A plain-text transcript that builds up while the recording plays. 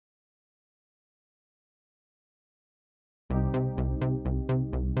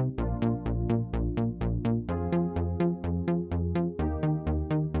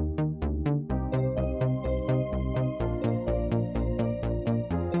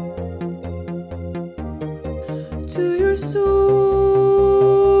to your soul,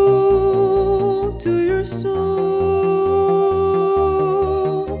 to your soul.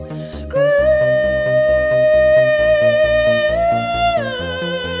 Cry.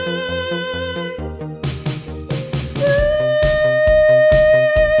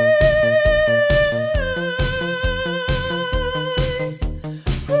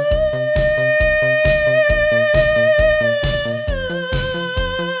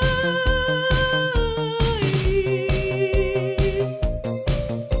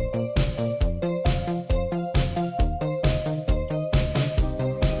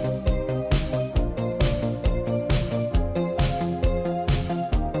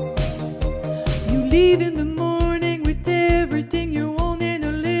 Leave in the morning with everything you own in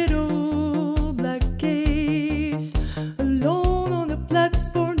a little black case. Alone on the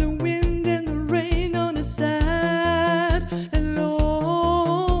platform, the wind and the rain on a sad and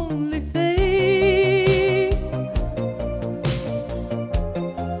lonely face.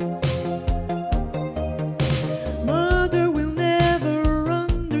 Mother will never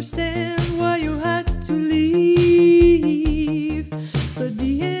understand why you had to leave, but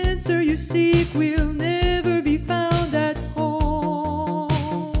the answer you seek will never be found at home.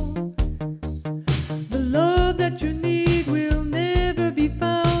 The love that you need will never be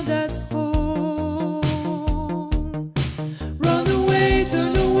found at home. Run away,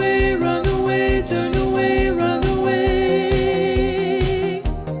 turn away, run away, turn away, run away.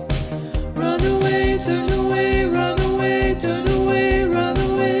 Run away, turn away, run away, turn away, run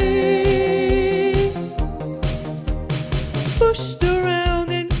away. Pushed around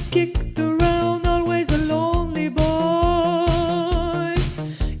and kicked around, always a lonely boy.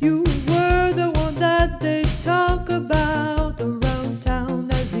 You were the one that they talk about around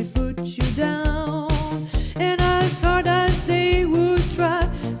town as they put you down. And as hard as they would try,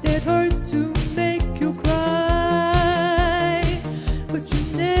 they'd hurt to make you cry. But you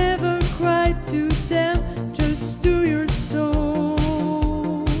never cried to them, just to your soul.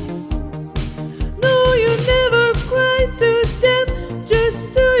 No, you never cried to them,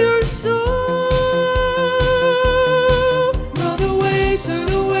 just to your soul. Run away, turn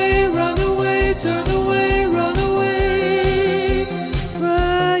away, run away, turn away, run away.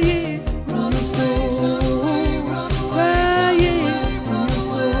 Crying, run your soul. Crying, run your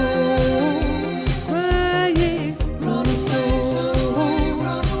soul. Crying, run your soul.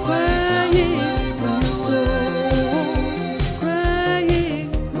 Crying, run your soul. Crying,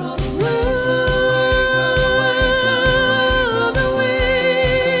 run away.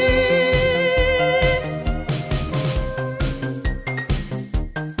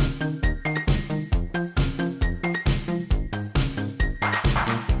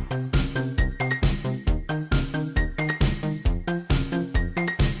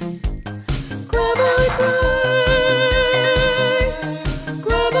 Cry, boy, cry.